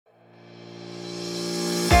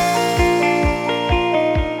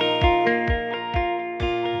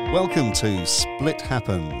Welcome to Split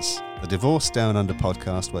Happens, the Divorce Down Under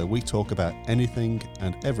podcast where we talk about anything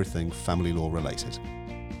and everything family law related.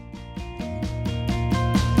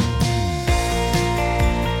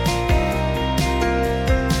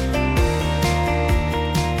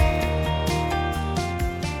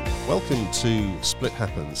 Welcome to Split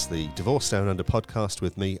Happens, the Divorce Down Under podcast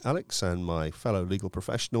with me, Alex, and my fellow legal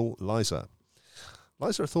professional, Liza.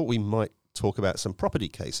 Liza, I thought we might talk about some property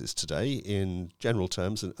cases today in general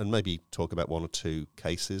terms and maybe talk about one or two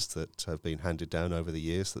cases that have been handed down over the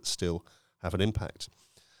years that still have an impact.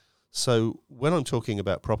 So when I'm talking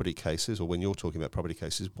about property cases, or when you're talking about property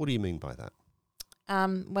cases, what do you mean by that?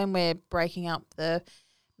 When we're breaking up the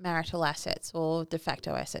marital assets or de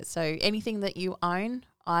facto assets. So anything that you own,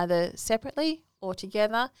 either separately or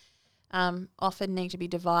together, often need to be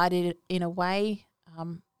divided in a way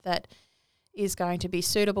that is going to be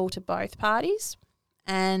suitable to both parties,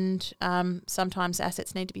 and sometimes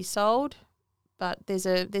assets need to be sold, but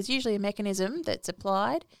there's usually a mechanism that's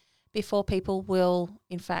applied before people will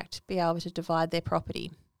in fact be able to divide their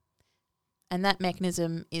property. And that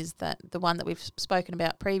mechanism is the one that we've spoken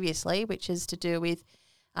about previously, which is to do with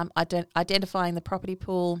identifying the property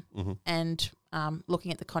pool and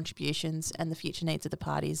looking at the contributions and the future needs of the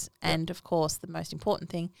parties. Yep. And of course, the most important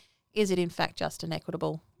thing, is it in fact just and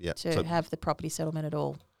equitable to have the property settlement at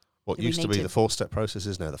all? What used to be the 4-step process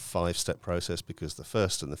is now the 5-step process, because the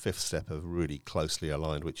first and the 5th step are really closely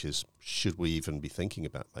aligned, which is, should we even be thinking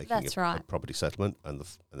about making a property settlement? And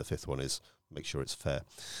the 5th one is, make sure it's fair.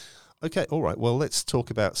 Okay, all right. Well, let's talk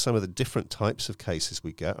about some of the different types of cases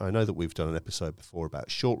we get. I know that we've done an episode before about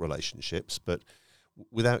short relationships, but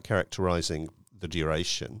without characterising the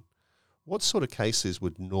duration, what sort of cases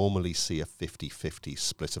would normally see a 50-50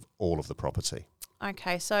 split of all of the property?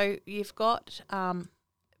 Okay, so you've got,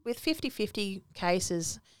 with 50-50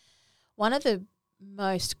 cases, one of the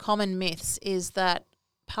most common myths is that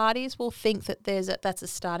parties will think that that's a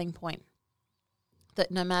starting point,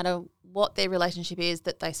 that no matter what their relationship is,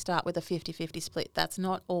 that they start with a 50-50 split. That's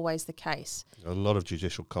not always the case. A lot of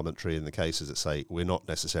judicial commentary in the cases that say we're not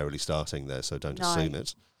necessarily starting there, so don't assume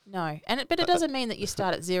it. No, but it doesn't mean that you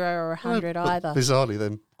start at 0 or 100 either. Bizarrely,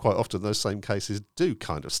 then, quite often those same cases do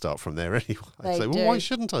kind of start from there anyway. They say, do. Well, why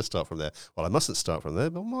shouldn't I start from there? Well, I mustn't start from there,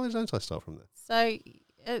 but why don't I start from there? So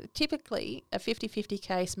typically, a 50-50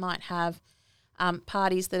 case might have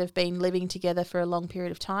parties that have been living together for a long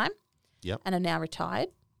period of time and are now retired.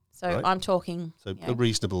 So I'm talking... So a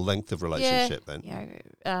reasonable length of relationship then?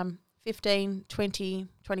 15, 20,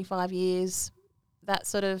 25 years, that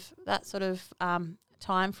sort of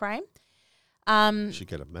time frame. You should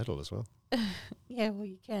get a medal as well. Yeah, well,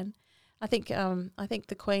 you can. I think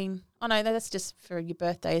the Queen. Oh no, that's just for your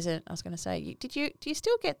birthday, isn't it? I was going to say, do you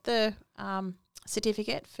still get the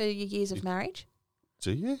certificate for your years of marriage?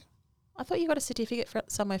 Do you? I thought you got a certificate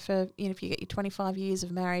somewhere for if you get your 25 years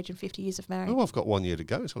of marriage and 50 years of marriage. Oh, I've got 1 year to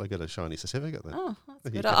go until I get a shiny certificate then. Oh,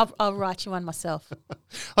 that's good. I'll write you one myself.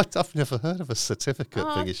 I've never heard of a certificate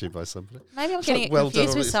being issued by somebody. Maybe I'm getting it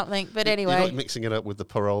confused with something, but anyway. You're not mixing it up with the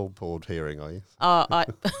parole board hearing, are you? Oh,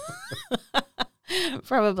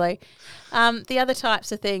 probably. The other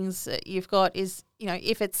types of things that you've got is,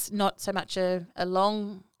 if it's not so much a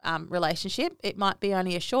long relationship, it might be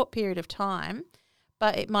only a short period of time,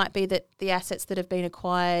 but it might be that the assets that have been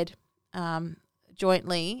acquired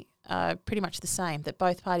jointly are pretty much the same, that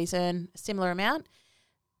both parties earn a similar amount.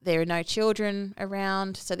 There are no children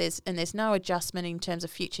around, so there's no adjustment in terms of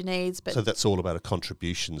future needs. But so that's all about a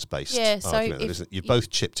contributions-based argument, isn't it? You've both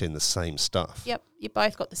chipped in the same stuff. Yep, you've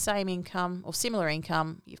both got the same income or similar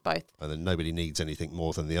income. And then nobody needs anything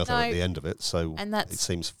more than the other at the end of it, so it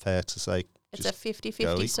seems fair to say it's a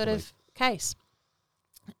 50-50 sort of case.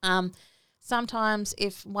 Sometimes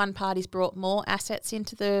if one party's brought more assets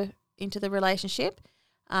into the relationship,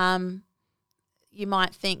 you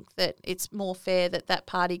might think that it's more fair that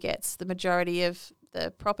party gets the majority of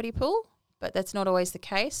the property pool, but that's not always the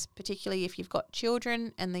case, particularly if you've got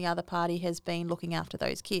children and the other party has been looking after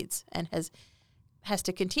those kids and has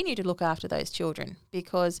to continue to look after those children,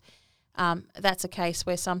 because that's a case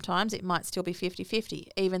where sometimes it might still be 50-50,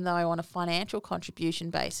 even though on a financial contribution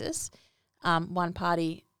basis, one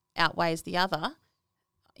party outweighs the other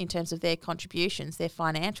in terms of their contributions, their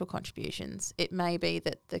financial contributions. It may be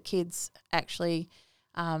that the kids actually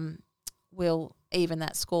will even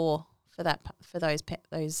that score for that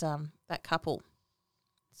couple.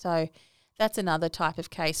 So that's another type of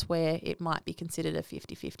case where it might be considered a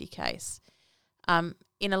 50-50 case.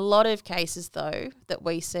 In a lot of cases, though, that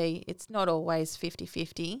we see, it's not always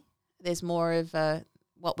 50-50. There's more of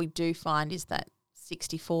what we do find is that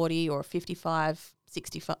 60-40 or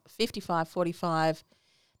 55-45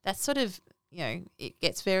 that's sort of, it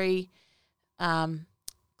gets very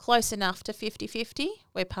close enough to 50-50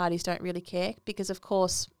 where parties don't really care because, of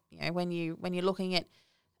course, when you're looking at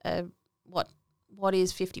what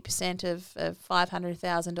is 50% of a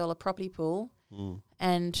 $500,000 property pool,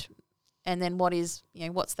 and then what is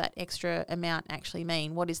what's that extra amount actually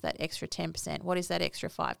mean? What is that extra 10%? What is that extra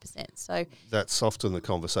 5%? So that's often the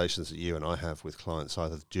conversations that you and I have with clients,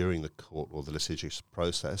 either during the court or the litigious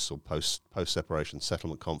process, or post separation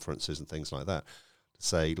settlement conferences and things like that, to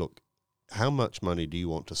say, look, how much money do you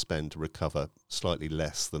want to spend to recover slightly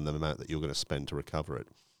less than the amount that you're going to spend to recover it?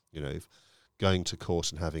 If going to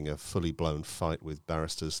court and having a fully blown fight with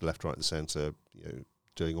barristers left, right and centre,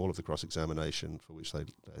 doing all of the cross-examination for which they're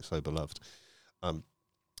so beloved,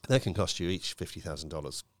 that can cost you each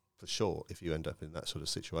 $50,000 for sure if you end up in that sort of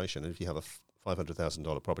situation. And if you have a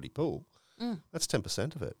 $500,000 property pool, that's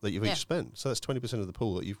 10% of it that you've each spent. So that's 20% of the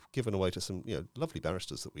pool that you've given away to some lovely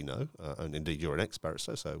barristers that we know. And indeed, you're an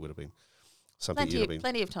ex-barrister, so it would have been something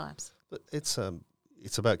plenty of times. But it's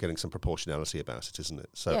about getting some proportionality about it, isn't it?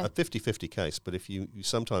 So a 50-50 case, but if you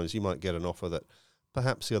sometimes you might get an offer that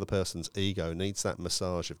perhaps the other person's ego needs that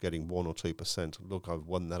massage of getting 1 or 2%. Look, I've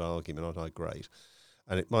won that argument, aren't I great?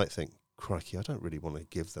 And it might think, crikey, I don't really want to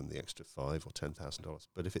give them the extra $5,000 or $10,000.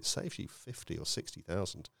 But if it saves you $50,000 or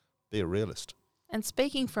 $60,000, be a realist. And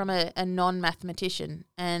speaking from a non-mathematician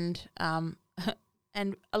and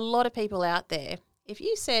and a lot of people out there, if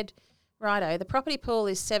you said, righto, the property pool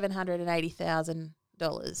is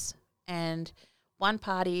 $780,000 and one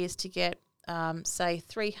party is to get, say,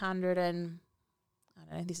 300 and, I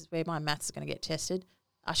don't know, this is where my maths is going to get tested.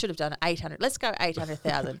 I should have done 800. Let's go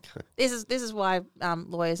 800,000. Okay. This is why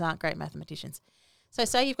lawyers aren't great mathematicians. So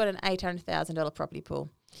say you've got an $800,000 property pool.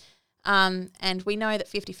 And we know that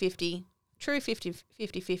 50-50, true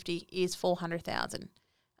 50-50 is $400,000.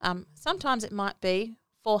 Sometimes it might be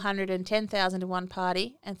 $410,000 to one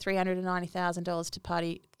party and $390,000 to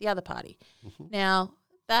the other party. Mm-hmm. Now,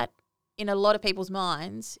 that in a lot of people's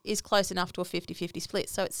minds is close enough to a 50-50 split.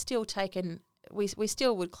 So it's still taken, we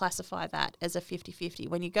still would classify that as a 50-50.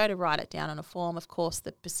 When you go to write it down on a form, of course,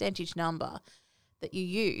 the percentage number that you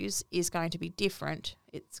use is going to be different.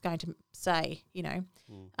 It's going to say,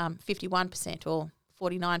 51% or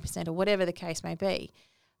 49% or whatever the case may be.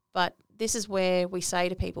 But this is where we say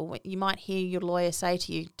to people, you might hear your lawyer say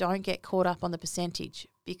to you, don't get caught up on the percentage,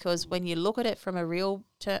 because when you look at it from real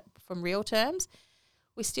terms,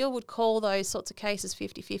 we still would call those sorts of cases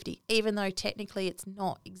 50-50, even though technically it's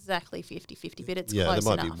not exactly 50-50, but it's close enough. Yeah,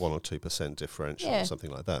 there might be 1 or 2% differential or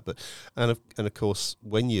something like that. But and of course,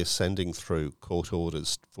 when you're sending through court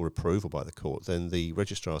orders for approval by the court, then the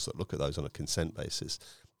registrars that look at those on a consent basis,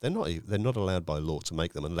 they're not allowed by law to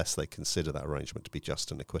make them unless they consider that arrangement to be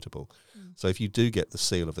just and equitable. So if you do get the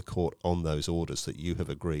seal of the court on those orders that you have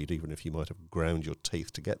agreed, even if you might have ground your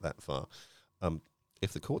teeth to get that far,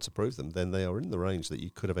 if the courts approve them, then they are in the range that you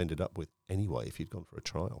could have ended up with anyway if you'd gone for a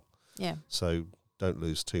trial. Yeah. So don't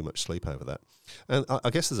lose too much sleep over that. And I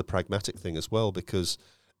guess there's a pragmatic thing as well, because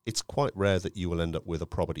it's quite rare that you will end up with a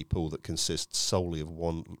property pool that consists solely of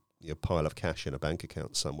one pile of cash in a bank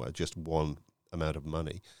account somewhere, just one amount of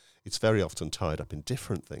money. It's very often tied up in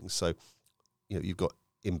different things. So, you've got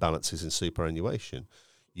imbalances in superannuation.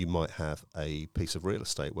 You might have a piece of real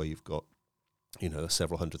estate where you've got,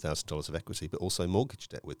 several $100,000 of equity, but also mortgage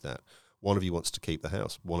debt with that. One of you wants to keep the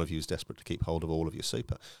house. One of you is desperate to keep hold of all of your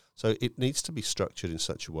super. So it needs to be structured in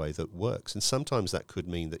such a way that works. And sometimes that could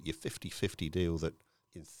mean that your 50-50 deal that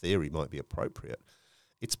in theory might be appropriate,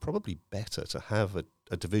 it's probably better to have a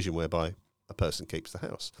division whereby a person keeps the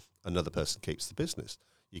house, another person keeps the business,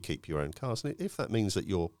 you keep your own cars. And if that means that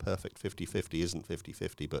your perfect 50-50 isn't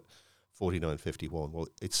 50-50 but 49-51, well,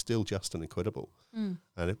 it's still just and equitable. And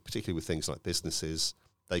particularly with things like businesses,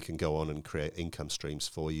 they can go on and create income streams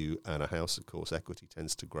for you, and a house, of course, equity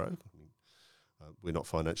tends to grow. I mean, we're not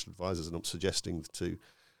financial advisors, and I'm suggesting to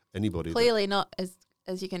anybody clearly not,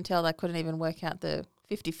 as you can tell, they couldn't even work out the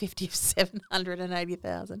 50-50 of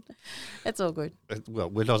 780,000. That's all good. Well,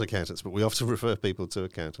 we're not accountants, but we often refer people to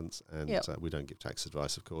accountants, and we don't give tax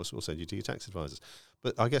advice, of course. We'll send you to your tax advisors.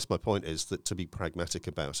 But I guess my point is that to be pragmatic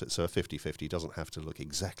about it, so a 50-50 doesn't have to look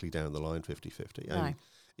exactly down the line 50-50. No. And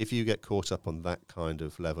if you get caught up on that kind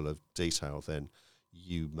of level of detail, then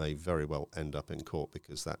you may very well end up in court,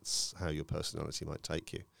 because that's how your personality might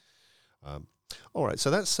take you. All right, so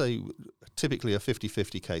that's typically a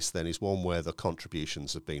 50-50 case then is one where the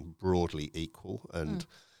contributions have been broadly equal, and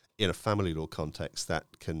in a family law context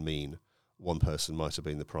that can mean one person might have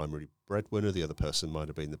been the primary breadwinner, the other person might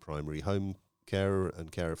have been the primary home carer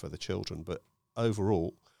and carer for the children, but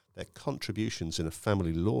overall their contributions in a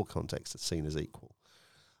family law context are seen as equal.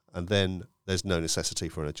 and then there's no necessity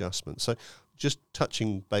for an adjustment. So just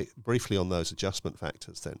touching briefly on those adjustment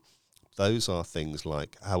factors then, those are things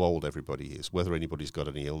like how old everybody is, whether anybody's got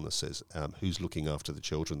any illnesses, who's looking after the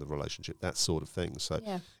children, the relationship, that sort of thing. So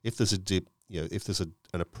if there's an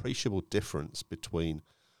appreciable difference between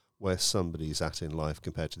where somebody's at in life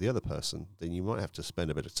compared to the other person, then you might have to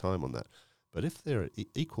spend a bit of time on that. But if they're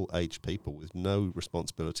equal age people with no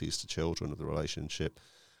responsibilities to children of the relationship,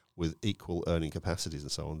 with equal earning capacities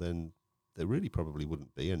and so on, then there really probably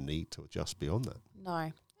wouldn't be a need to adjust beyond that.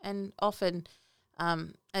 No. And often,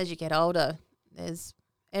 as you get older,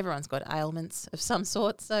 everyone's got ailments of some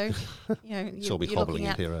sort. So, Saw me hobbling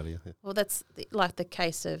in here earlier. Yeah. Well, that's like the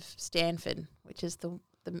case of Stanford, which is the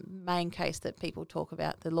main case that people talk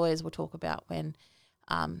about, the lawyers will talk about when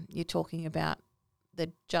you're talking about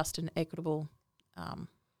the just and equitable,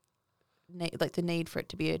 like the need for it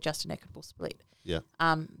to be a just and equitable split. Yeah.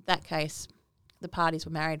 That case, the parties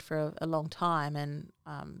were married for a long time, and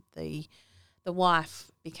the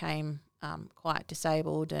wife became quite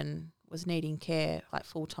disabled and was needing care, like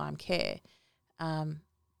full-time care.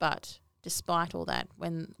 But despite all that,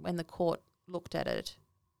 when the court looked at it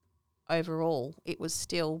overall, it was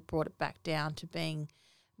still brought it back down to being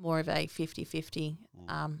more of a 50-50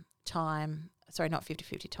 time. Sorry, not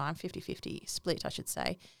 50-50 time, 50-50 split, I should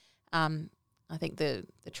say. I think the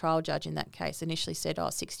trial judge in that case initially said,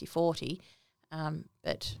 60-40,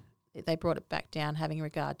 but they brought it back down having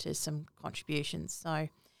regard to some contributions. So,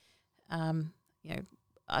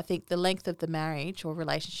 I think the length of the marriage or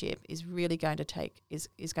relationship is really going to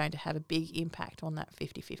is going to have a big impact on that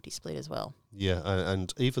 50-50 split as well. Yeah,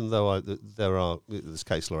 and even though there's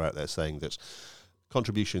case law out there saying that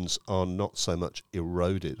contributions are not so much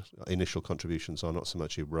eroded, initial contributions are not so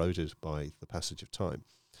much eroded by the passage of time,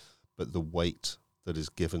 but the weight that is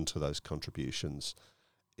given to those contributions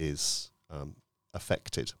is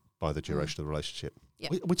affected by the duration of the relationship.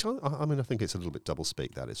 Yep. Which I think it's a little bit double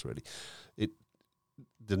speak. That is really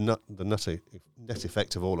the net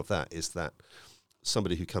effect of all of that is that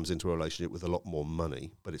somebody who comes into a relationship with a lot more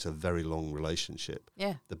money, but it's a very long relationship.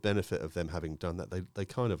 Yeah. The benefit of them having done that, they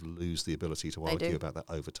kind of lose the ability to argue about that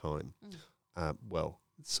over time. Well,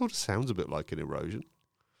 it sort of sounds a bit like an erosion,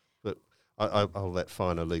 but I'll let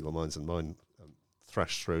finer legal minds than mine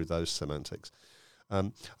thrash through those semantics.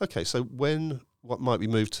 Okay, so what might we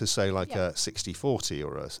move to, say, like a 60-40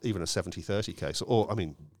 or even a 70-30 case? Or, I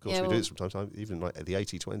mean, of course we do this from time to time, even like the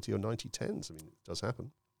 80-20 or 90-10s. I mean, it does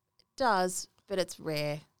happen. It does, but it's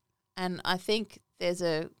rare. And I think there's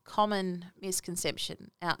a common misconception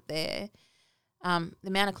out there. The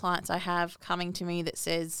amount of clients I have coming to me that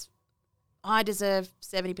says, I deserve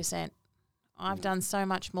 70%. I've done so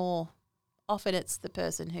much more. Often it's the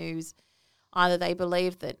person who's either they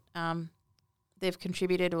believe that they've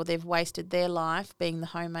contributed or they've wasted their life being the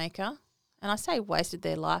homemaker. And I say wasted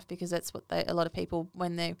their life because that's what a lot of people,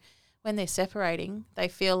 when they're separating, they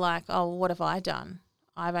feel like, oh, what have I done?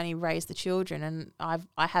 I've only raised the children and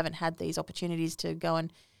I haven't had these opportunities to go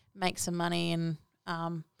and make some money and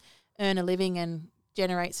earn a living and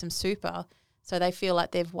generate some super. So they feel like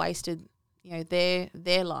they've wasted,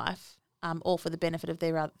 their life, all for the benefit of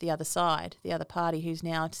the other side, the other party who's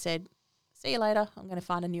now said, see you later, I'm going to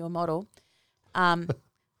find a newer model. You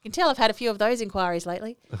can tell I've had a few of those inquiries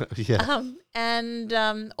lately. Yeah.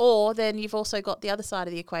 Or then you've also got the other side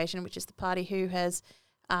of the equation, which is the party who has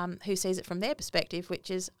who sees it from their perspective, which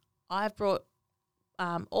is I've brought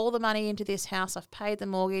all the money into this house, I've paid the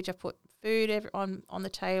mortgage, I've put food on the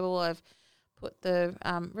table, I've put the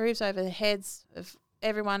roofs over the heads of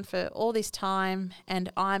everyone for all this time, and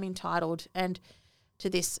I'm entitled to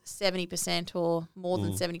this 70% or more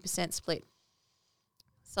than 70% split.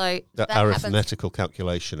 So that arithmetical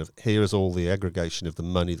calculation of here is all the aggregation of the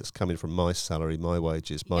money that's coming from my salary, my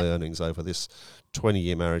wages, my earnings over this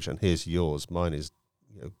 20-year marriage, and here's yours. Mine is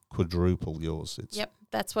quadruple yours.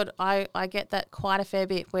 That's what I get that quite a fair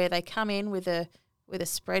bit, where they come in with a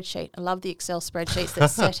spreadsheet. I love the Excel spreadsheets that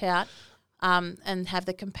set out and have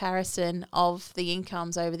the comparison of the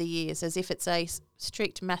incomes over the years as if it's a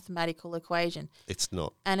strict mathematical equation. It's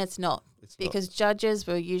not. And it's not. Because judges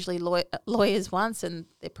were usually lawyers once, and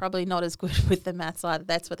they're probably not as good with the maths either.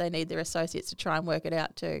 That's what they need their associates to try and work it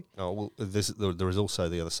out too. Oh, well, there is also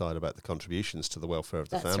the other side about the contributions to the welfare of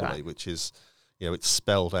the family, right, which is, it's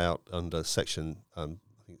spelled out under section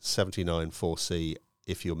 79 4C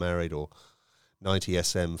if you're married, or 90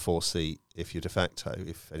 SM 4C if you're de facto,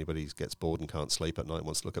 if anybody gets bored and can't sleep at night and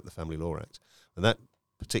wants to look up the Family Law Act. And that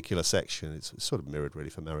particular section, it's sort of mirrored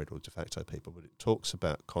really for married or de facto people, but it talks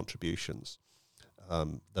about contributions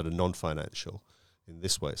that are non-financial in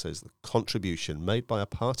this way. It says the contribution made by a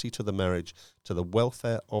party to the marriage to the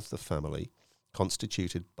welfare of the family,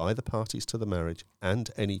 constituted by the parties to the marriage and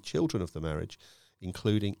any children of the marriage,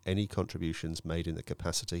 including any contributions made in the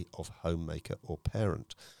capacity of homemaker or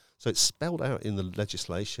parent. So it's spelled out in the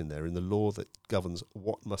legislation there, in the law that governs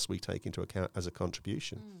what must we take into account as a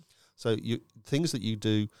contribution. So things that you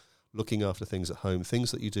do looking after things at home,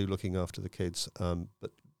 things that you do looking after the kids,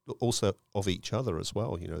 but also of each other as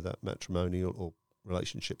well, that matrimonial or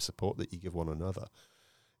relationship support that you give one another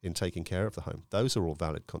in taking care of the home. Those are all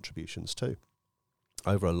valid contributions too.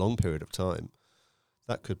 Over a long period of time,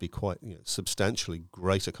 that could be quite substantially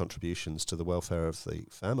greater contributions to the welfare of the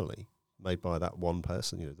family made by that one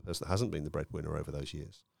person, the person that hasn't been the breadwinner over those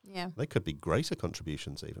years. Yeah. They could be greater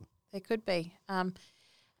contributions even. They could be.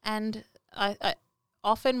 And I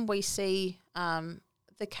often we see the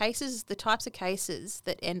types of cases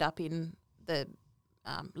that end up in the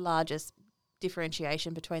largest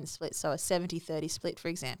differentiation between splits, so a 70-30 split, for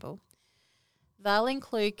example, they'll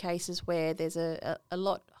include cases where there's a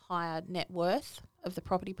lot higher net worth of the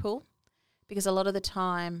property pool, because a lot of the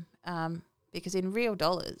time, because in real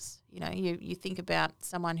dollars, you think about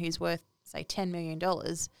someone who's worth, say, $10 million,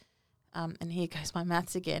 and here goes my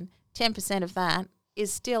maths again, 10% of that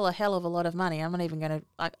is still a hell of a lot of money. I'm not even going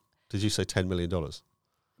to... Did you say $10 million? No,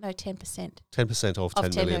 10%. 10% of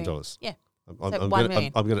 $10 million? Yeah. I'm $1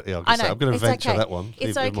 million. I'm going to venture okay. that one.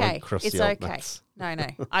 It's okay. It's okay. Maths. No.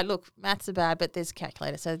 Look, maths are bad, but there's a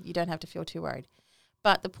calculator, so you don't have to feel too worried.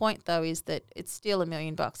 But the point, though, is that it's still $1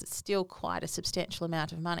 million. It's still quite a substantial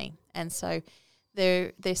amount of money. And so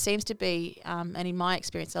there seems to be, and in my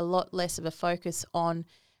experience, a lot less of a focus on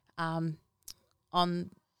the,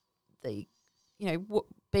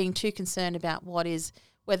 being too concerned about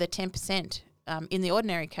whether 10% in the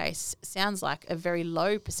ordinary case sounds like a very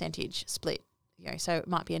low percentage split. So it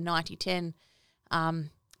might be a 90-10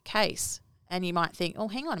 case, and you might think, oh,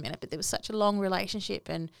 hang on a minute, but there was such a long relationship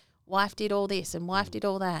and wife did all this and wife did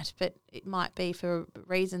all that. But it might be for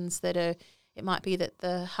reasons it might be that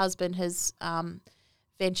the husband has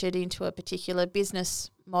ventured into a particular business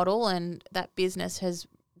model, and that business has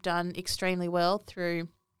done extremely well through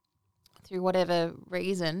whatever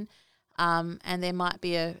reason, and there might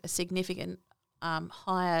be a significant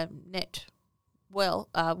higher net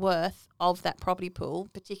worth of that property pool,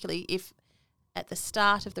 particularly if at the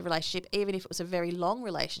start of the relationship, even if it was a very long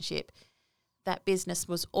relationship, that business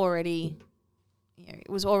was already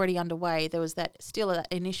underway. There was that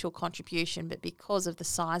initial contribution, but because of the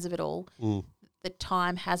size of it all, the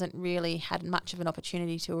time hasn't really had much of an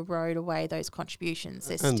opportunity to erode away those contributions.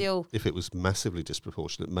 If it was massively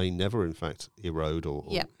disproportionate, it may never, in fact, erode or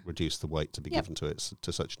reduce the weight to be given to it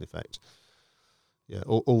to such an effect. Yeah,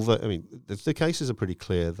 although, the cases are pretty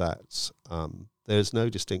clear that there's no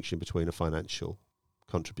distinction between a financial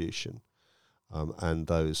contribution and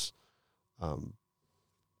those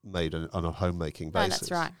made on a homemaking basis.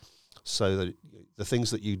 That's right. So that the things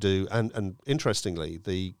that you do, and interestingly,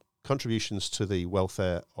 the contributions to the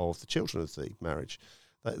welfare of the children of the marriage,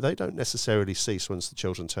 they don't necessarily cease once the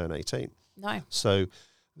children turn 18. No. So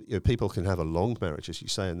people can have a long marriage, as you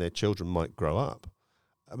say, and their children might grow up.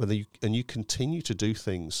 And you continue to do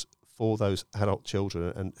things for those adult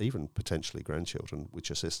children and even potentially grandchildren, which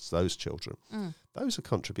assists those children. Those are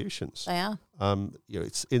contributions. They are.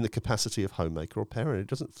 It's in the capacity of homemaker or parent. It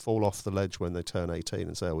doesn't fall off the ledge when they turn 18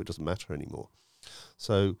 and say, oh, it doesn't matter anymore.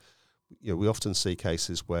 So, we often see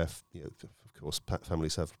cases where, of course,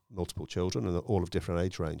 families have multiple children and all of different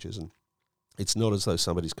age ranges, and it's not as though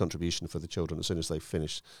somebody's contribution for the children, as soon as they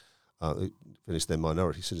finish their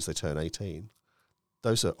minority, as soon as they turn 18,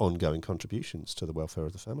 those are ongoing contributions to the welfare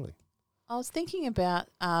of the family. I was thinking about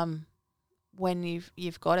when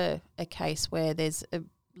you've got a case where there's a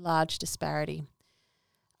large disparity.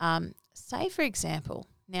 Say, for example,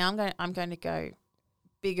 now I'm going to go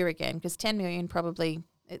bigger again, because 10 million probably,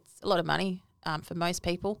 it's a lot of money for most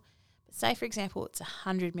people. But say, for example, it's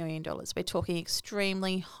 $100 million. We're talking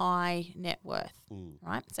extremely high net worth,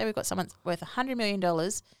 right? Say we've got someone worth $100 million.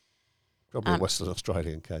 Probably a Western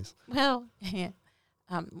Australian case. Well, yeah.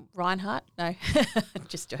 Reinhardt? No,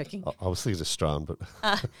 just joking. I was thinking of Strachan, but...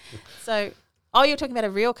 you're talking about a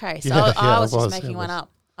real case. I was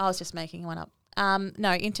just making one up.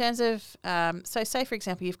 No, in terms of... so say, for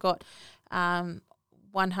example, you've got a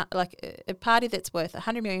party that's worth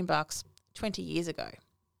 $100 million 20 years ago.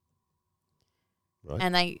 Right.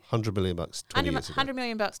 And they... $100 million 20 years ago. $100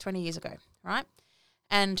 million 20 years ago, right?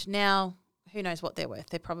 And now, who knows what they're worth?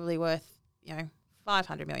 They're probably worth,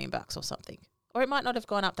 $500 million or something. Or it might not have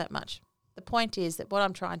gone up that much. The point is that what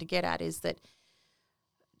I'm trying to get at is that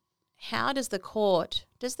how does the court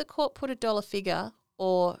put a dollar figure,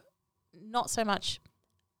 or not so much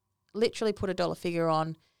literally put a dollar figure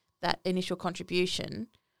on that initial contribution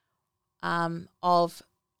and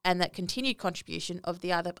that continued contribution of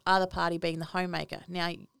the other party being the homemaker.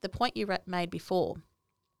 Now, the point you made before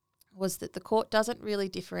was that the court doesn't really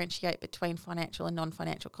differentiate between financial and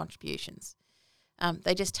non-financial contributions.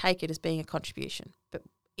 They just take it as being a contribution. But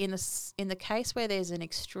in the case where there's an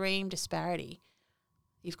extreme disparity,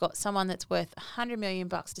 you've got someone that's worth $100 million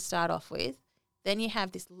to start off with, then you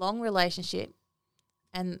have this long relationship,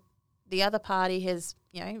 and the other party has,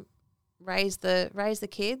 raised the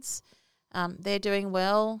kids. They're doing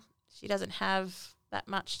well. She doesn't have that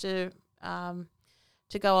much to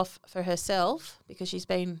go off for herself because she's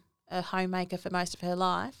been a homemaker for most of her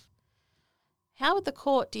life. How would the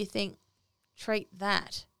court, do you think, treat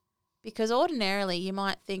that? Because ordinarily you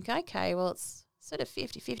might think, okay, well, it's sort of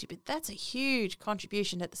 50-50, but that's a huge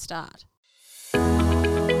contribution at the start.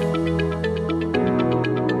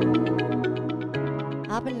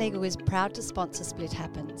 Arbin Legal is proud to sponsor Split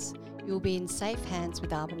Happens. You'll be in safe hands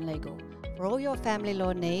with Arbin Legal. For all your family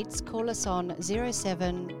law needs, call us on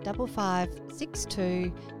 0755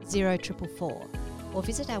 62 0444 or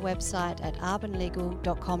visit our website at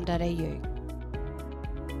arbinlegal.com.au.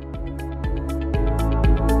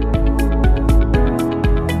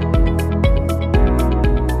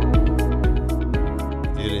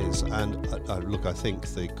 And look, I think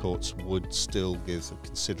the courts would still give a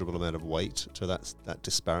considerable amount of weight to that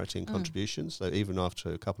disparity in contributions. So even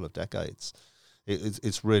after a couple of decades,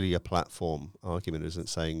 it's really a platform argument, isn't it?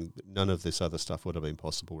 Saying none of this other stuff would have been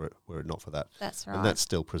possible were it not for that. That's right. And that's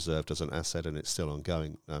still preserved as an asset, and it's still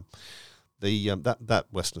ongoing. That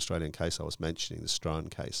Western Australian case I was mentioning, the Strahan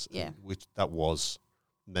case, which that was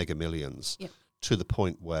mega millions. Yep. To the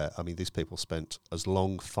point where, these people spent as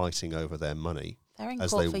long fighting over their money. They were in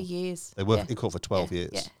court for years. They were in court for 12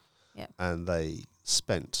 years. Yeah. And they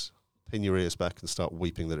spent, pin your ears back and start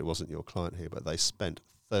weeping that it wasn't your client here, but they spent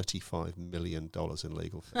 $35 million in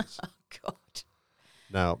legal fees. Oh, God.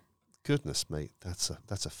 Now, goodness me, that's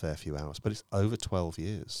a fair few hours, but it's over 12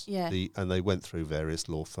 years. Yeah. And they went through various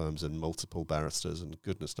law firms and multiple barristers and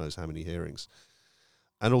goodness knows how many hearings.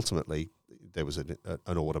 And ultimately, there was an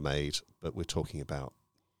order made, but we're talking about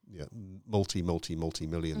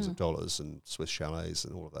multi-millions of dollars and Swiss chalets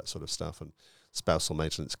and all of that sort of stuff, and spousal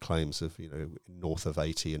maintenance claims of north of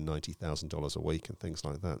 $80,000 and $90,000 a week and things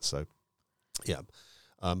like that. So,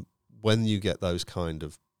 when you get those kind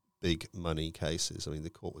of big money cases, the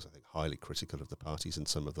court was, I think, highly critical of the parties and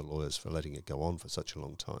some of the lawyers for letting it go on for such a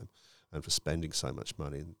long time and for spending so much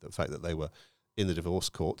money, and the fact that they were in the divorce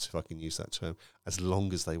courts, if I can use that term, as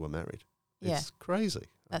long as they were married. It's crazy.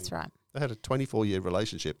 That's right. They had a 24-year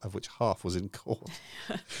relationship, of which half was in court.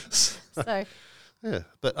 So, yeah,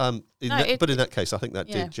 but in that case, I think that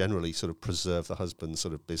did generally sort of preserve the husband's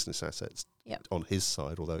sort of business assets on his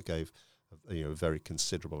side, although it gave a very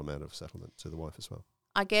considerable amount of settlement to the wife as well.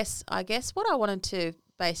 I guess what I wanted to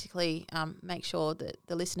basically make sure that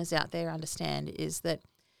the listeners out there understand is that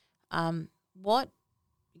what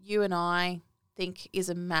you and I think is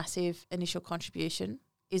a massive initial contribution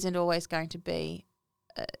isn't always going to be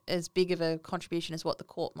as big of a contribution as what the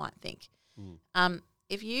court might think.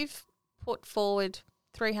 If you've put forward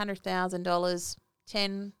 $300,000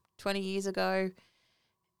 10, 20 years ago,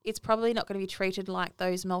 it's probably not going to be treated like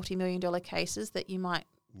those multi-million-dollar cases that you might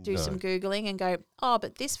do some Googling and go, oh,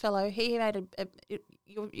 but this fellow, he made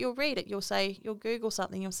you'll read it, you'll Google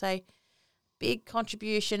something, you'll say, big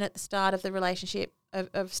contribution at the start of the relationship,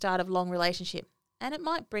 of start of long relationship. And it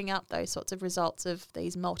might bring up those sorts of results of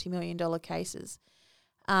these multi-million-dollar cases,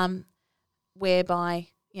 whereby,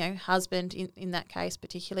 husband in that case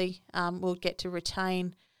particularly will get to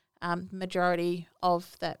retain majority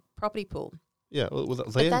of that property pool. Yeah, well,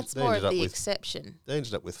 that's more of the exception. They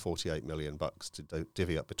ended up with $48 million to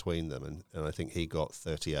divvy up between them, and I think he got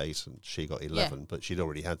 38 and she got 11, but she'd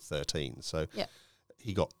already had 13, so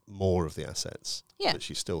he got more of the assets, but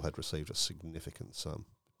she still had received a significant sum.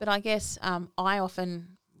 But I guess I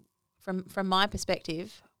often, from my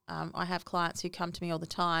perspective, I have clients who come to me all the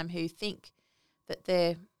time who think that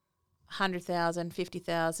their $100,000,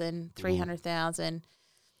 $50,000, $300,000,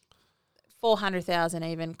 $400,000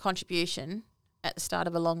 even contribution at the start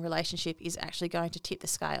of a long relationship is actually going to tip the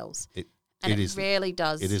scales. It rarely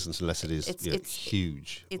does. It isn't unless it is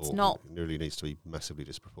huge. It's not. It really needs to be massively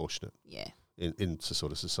disproportionate. Yeah. Into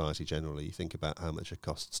sort of society generally, you think about how much it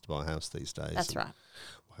costs to buy a house these days. That's right.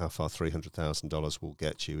 How far $300,000 will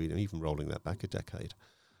get you, even rolling that back a decade,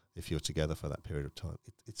 if you're together for that period of time.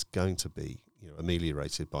 It's going to be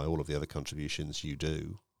ameliorated by all of the other contributions you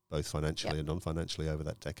do, both financially and non-financially over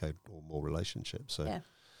that decade or more relationship. So,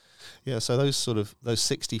 so those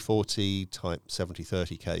 60-40 type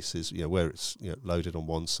 70-30 cases, where it's loaded on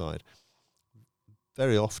one side,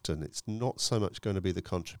 very often it's not so much going to be the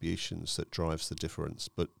contributions that drives the difference,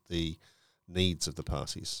 but the needs of the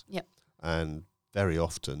parties. Yep. And very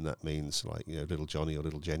often that means little Johnny or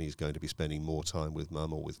little Jenny is going to be spending more time with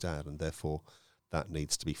mum or with dad, and therefore that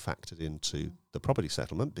needs to be factored into the property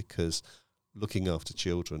settlement, because looking after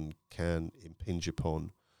children can impinge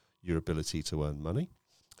upon your ability to earn money.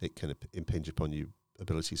 It can impinge upon your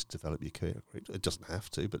ability to develop your career. It doesn't have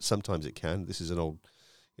to, but sometimes it can. This is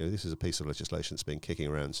this is a piece of legislation that's been kicking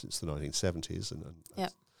around since the 1970s,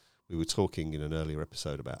 and we were talking in an earlier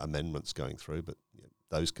episode about amendments going through, but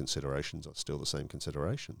those considerations are still the same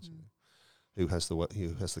considerations. Who has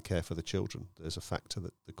the care for the children? There's a factor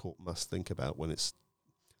that the court must think about when it's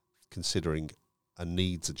considering a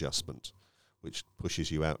needs adjustment, which pushes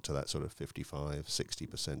you out to that sort of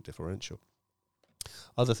 55-60% differential.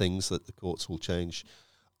 Other things that the courts will change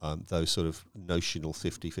those sort of notional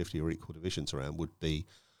 50-50 or equal divisions around would be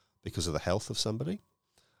because of the health of somebody.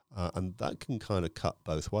 And that can kind of cut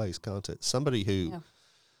both ways, can't it? Somebody who,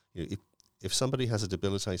 if somebody has a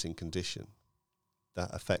debilitating condition, that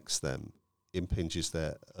affects them, impinges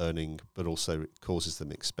their earning, but also it causes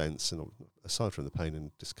them expense, and aside from the pain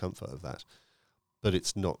and discomfort of that, but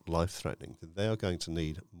it's not life-threatening, then they are going to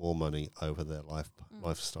need more money over their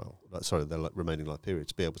their remaining life period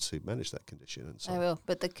to be able to manage that condition. And so they will,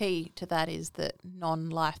 but the key to that is that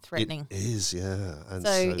non-life-threatening. It is, yeah. And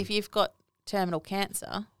so if you've got terminal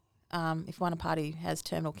cancer, if one party has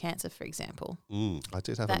terminal cancer, for example. I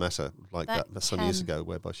did have a matter like that some years ago,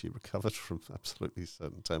 whereby she recovered from absolutely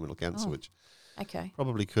certain terminal cancer, which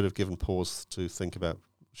probably could have given pause to think about,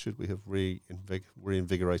 should we have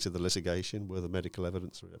reinvigorated the litigation? Were the medical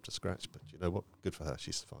evidence up to scratch? But you know what? Good for her.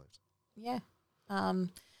 She survived. Yeah.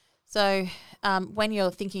 So when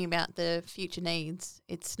you're thinking about the future needs,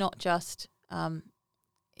 it's not just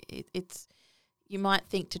it's you might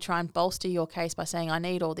think to try and bolster your case by saying, I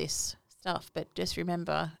need all this stuff, but just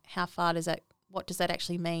remember, what does that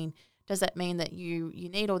actually mean? Does that mean that you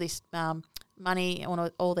need all this money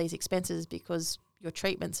on all these expenses because your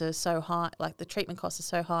treatments are so high, like the treatment costs are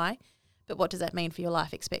so high, but what does that mean for your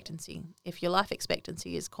life expectancy? If your life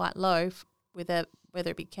expectancy is quite low, whether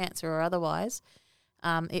it be cancer or otherwise,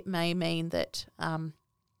 it may mean that there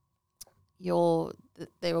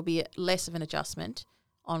will be less of an adjustment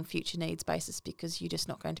on future needs basis, because you're just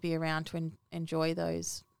not going to be around to enjoy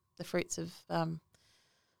the fruits of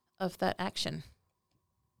that action.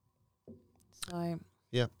 So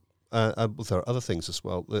yeah. There are other things as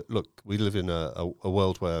well. Look, we live in a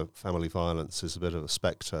world where family violence is a bit of a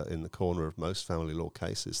spectre in the corner of most family law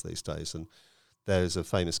cases these days. And there's a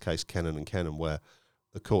famous case, Kennan and Kennan, where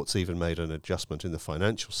the courts even made an adjustment in the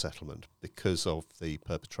financial settlement because of the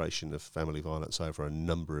perpetration of family violence over a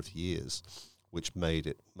number of years, which made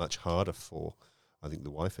it much harder for, I think, the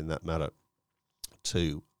wife in that matter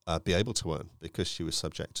to be able to earn because she was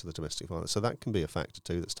subject to the domestic violence. So that can be a factor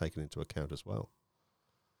too that's taken into account as well.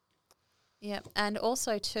 Yeah, and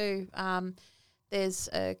also too, there's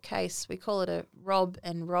a case, we call it a rob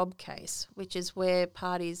and rob case, which is where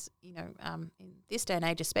parties, in this day and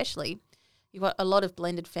age especially, you've got a lot of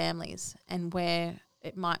blended families, and where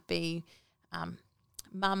it might be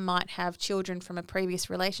mum might have children from a previous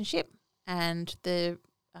relationship, and the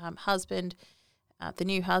the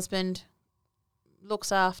new husband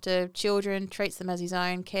looks after children, treats them as his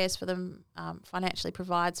own, cares for them, financially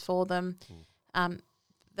provides for them.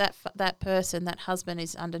 That person, that husband,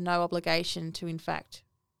 is under no obligation to in fact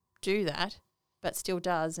do that, but still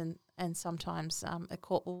does, and sometimes a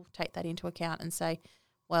court will take that into account and say,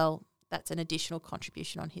 well, that's an additional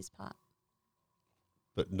contribution on his part.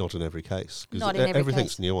 But not in every case. Not in every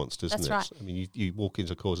everything's case. nuanced, isn't That's it? right. I mean, you walk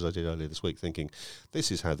into court, as I did earlier this week, thinking,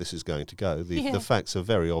 this is how this is going to go. The facts are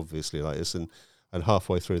very obviously like this, and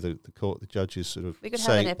halfway through the court, the judge is sort of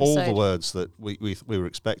saying all the words that we were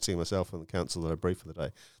expecting, myself and the counsel that I briefed for the day.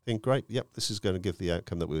 Think, great, yep, this is going to give the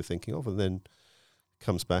outcome that we were thinking of, and then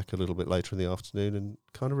comes back a little bit later in the afternoon and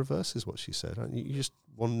kind of reverses what she said. And you just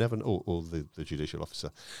never know, or the judicial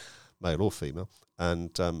officer, male or female,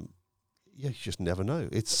 and you just never know.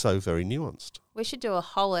 It's so very nuanced. We should do a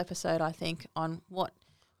whole episode, I think, on what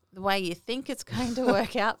the way you think it's going to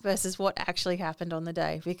work out versus what actually happened on the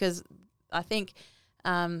day, because I think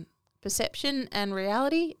perception and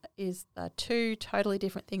reality is two totally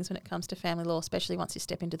different things when it comes to family law, especially once you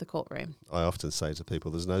step into the courtroom. I often say to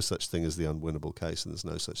people, there's no such thing as the unwinnable case, and there's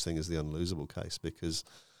no such thing as the unlosable case, because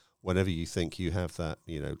whenever you think you have that,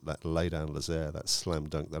 that lay down laissez, that slam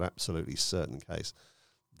dunk, that absolutely certain case,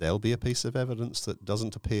 there'll be a piece of evidence that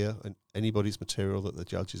doesn't appear in anybody's material that the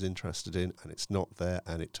judge is interested in, and it's not there,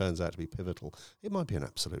 and it turns out to be pivotal. It might be an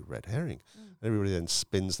absolute red herring. Everybody then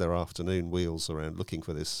spins their afternoon wheels around looking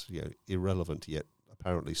for this, irrelevant yet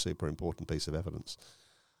apparently super important piece of evidence,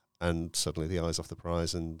 and suddenly the eye's off the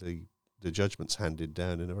prize, and the judgment's handed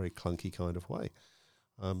down in a very clunky kind of way.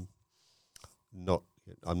 I'm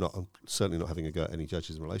certainly not having a go at any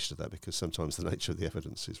judges in relation to that, because sometimes the nature of the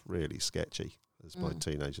evidence is really sketchy, as my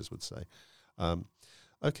teenagers would say.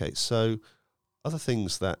 Okay, so other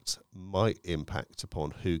things that might impact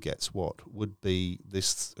upon who gets what would be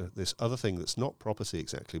this other thing that's not property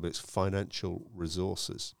exactly, but it's financial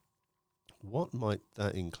resources. What might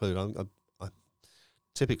that include?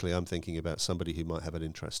 Typically, I'm thinking about somebody who might have an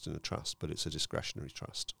interest in a trust, but it's a discretionary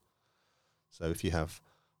trust. So if you have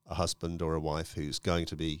a husband or a wife who's going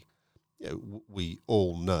to be, we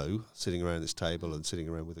all know, sitting around this table and sitting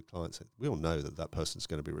around with the clients, we all know that person's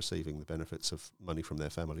going to be receiving the benefits of money from their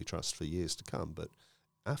family trust for years to come. But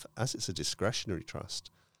as it's a discretionary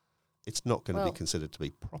trust, it's not going to be considered to be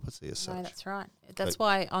property as such. No, that's right. That's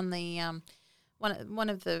why on the one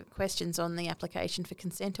of the questions on the application for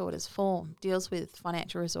consent orders form deals with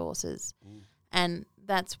financial resources. And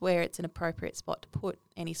that's where it's an appropriate spot to put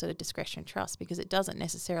any sort of discretionary trust, because it doesn't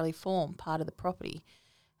necessarily form part of the property.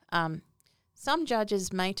 Some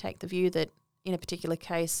judges may take the view that in a particular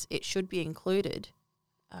case it should be included,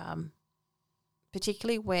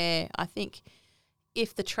 particularly where I think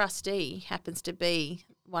if the trustee happens to be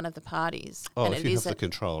one of the parties. And if you have the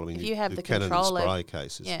control. I mean, if you have the control over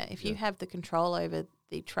cases. Yeah, if you have the control over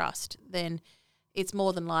the trust, then it's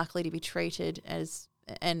more than likely to be treated as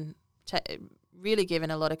really given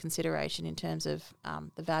a lot of consideration in terms of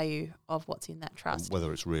the value of what's in that trust. And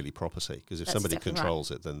whether it's really property, because if somebody controls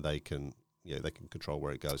it, then they can control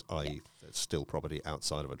where it goes, i.e. it's still property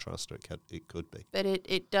outside of a trust, or it could be. But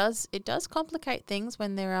it does complicate things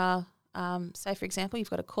when there are, say for example, you've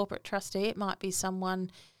got a corporate trustee. It might be someone,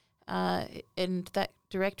 and that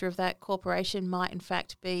director of that corporation might in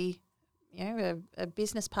fact be, a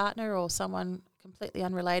business partner or someone completely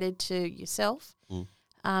unrelated to yourself.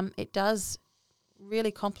 It does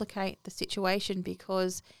really complicate the situation,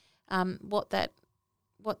 because what that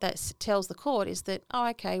tells the court is that,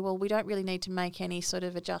 we don't really need to make any sort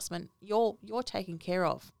of adjustment. You're taken care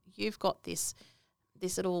of. You've got this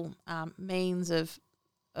little means of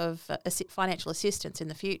financial assistance in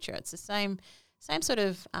the future. It's the same sort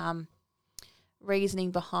of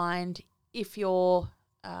reasoning behind if you've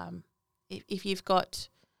got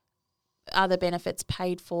other benefits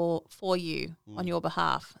paid for you on your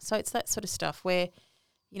behalf. So it's that sort of stuff where,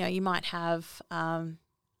 you might have,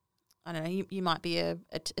 you might be a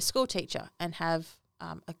school teacher and have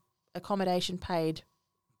accommodation paid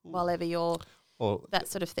while ever you're, that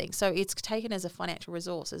sort of thing. So it's taken as a financial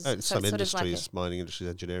resource. Some industries, mining industries,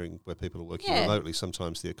 engineering, where people are working remotely,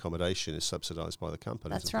 sometimes the accommodation is subsidised by the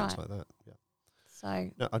companies things like that. Yeah.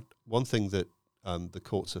 So now, one thing that the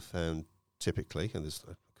courts have found typically, and there's,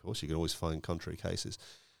 of course you can always find contrary cases,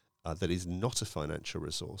 that is not a financial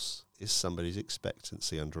resource is somebody's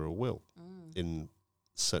expectancy under a will in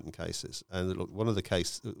certain cases. And look, one of the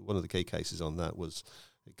key cases on that was,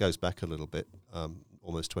 it goes back a little bit,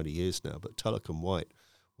 almost 20 years now, but Tulloch and White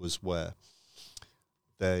was where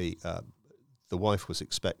the wife was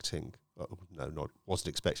expecting, wasn't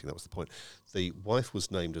expecting, that was the point. The wife was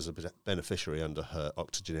named as a beneficiary under her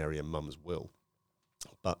octogenarian mum's will,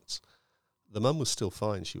 but the mum was still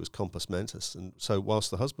fine. She was compos mentis. And so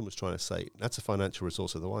whilst the husband was trying to say, that's a financial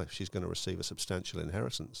resource of the wife, she's going to receive a substantial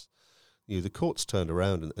inheritance, the courts turned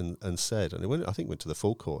around and said, and I think went to the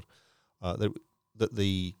full court, that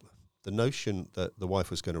the notion that the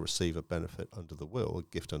wife was going to receive a benefit under the will, a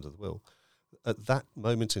gift under the will, at that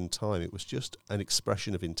moment in time, it was just an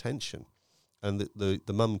expression of intention. And the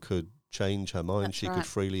mum could change her mind. She could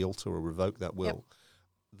freely alter or revoke that will. Yep.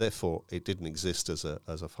 Therefore, it didn't exist as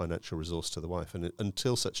a financial resource to the wife. And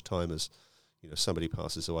until such time as somebody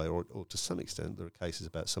passes away, or to some extent there are cases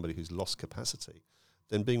about somebody who's lost capacity,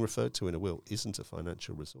 then being referred to in a will isn't a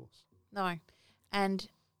financial resource. No. And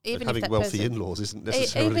even having if that wealthy in-laws isn't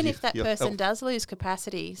necessarily... Even if that person does lose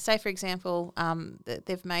capacity, say, for example,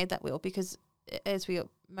 they've made that will, because as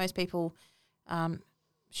most people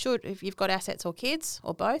should, if you've got assets or kids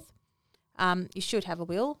or both, you should have a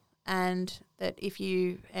will. And that if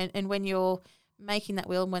you and when you're making that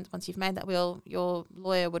will, once you've made that will, your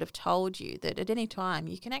lawyer would have told you that at any time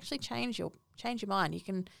you can actually change your mind.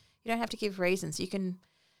 You don't have to give reasons. You can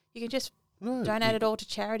just donate it all to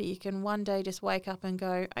charity. You can one day just wake up and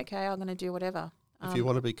go, okay, I'm going to do whatever. If you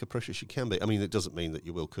want to be capricious, you can be. I mean, it doesn't mean that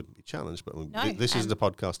your will couldn't be challenged, but this isn't a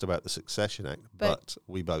podcast about the Succession Act, but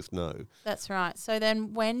we both know. That's right. So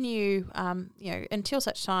then when you, until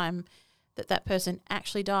such time that person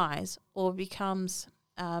actually dies or becomes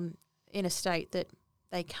in a state that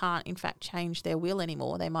they can't, in fact, change their will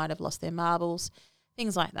anymore, they might have lost their marbles,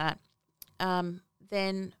 things like that,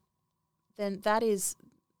 then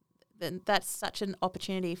that's such an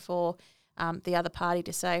opportunity for the other party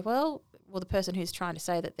to say, well, the person who's trying to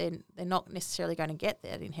say that they're not necessarily going to get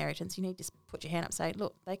that inheritance, you need to put your hand up and say,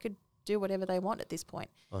 look, they could do whatever they want at this point.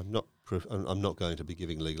 I'm not going to be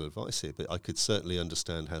giving legal advice here, but I could certainly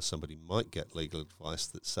understand how somebody might get legal advice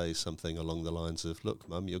that says something along the lines of, look,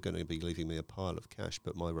 Mum, you're going to be leaving me a pile of cash,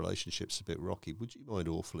 but my relationship's a bit rocky. Would you mind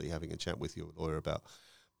awfully having a chat with your lawyer about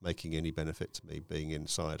making any benefit to me being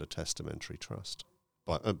inside a testamentary trust?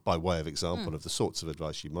 By way of example of the sorts of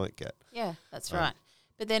advice you might get. Yeah, that's right.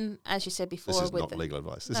 But then, as you said before... This is not legal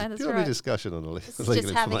advice. This is purely discussion on legal information.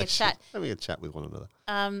 Just having a chat. Having a chat with one another.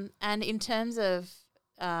 And in terms of...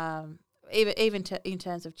 in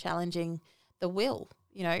terms of challenging the will,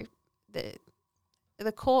 the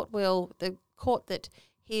court that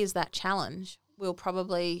hears that challenge will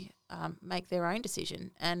probably make their own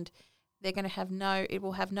decision, and they're going to have it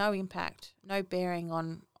will have no impact, no bearing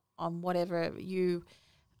on whatever you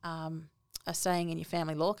are saying in your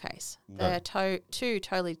family law case. No. They're two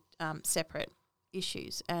totally separate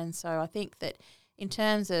issues. And so I think that in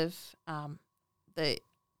terms of the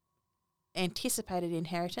anticipated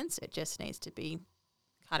inheritance, it just needs to be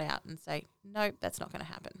cut out and say, nope, that's not going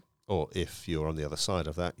to happen. Or if you're on the other side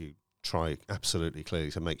of that, you try absolutely clearly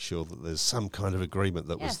to make sure that there's some kind of agreement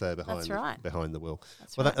that was there behind the will.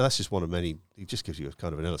 That's just one of many. It just gives you a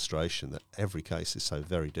kind of an illustration that every case is so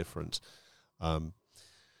very different. And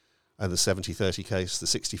the 70-30 case, the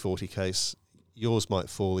 60-40 case, yours might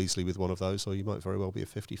fall easily with one of those, or you might very well be a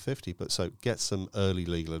 50-50. But so get some early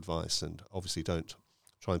legal advice, and obviously don't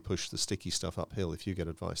try and push the sticky stuff uphill. If you get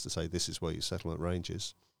advice to say this is where your settlement range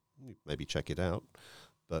is, maybe check it out,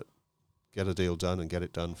 but get a deal done and get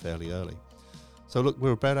it done fairly early. So look,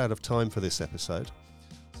 we're about out of time for this episode.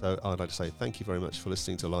 So I'd like to say thank you very much for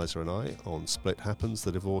listening to Liza and I on Split Happens,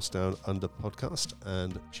 the Divorce Down Under podcast,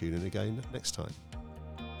 and tune in again next time.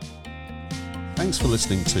 Thanks for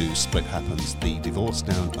listening to Split Happens, the Divorce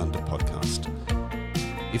Down Under podcast.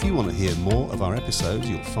 If you want to hear more of our episodes,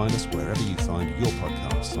 you'll find us wherever you find your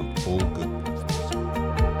podcasts on all good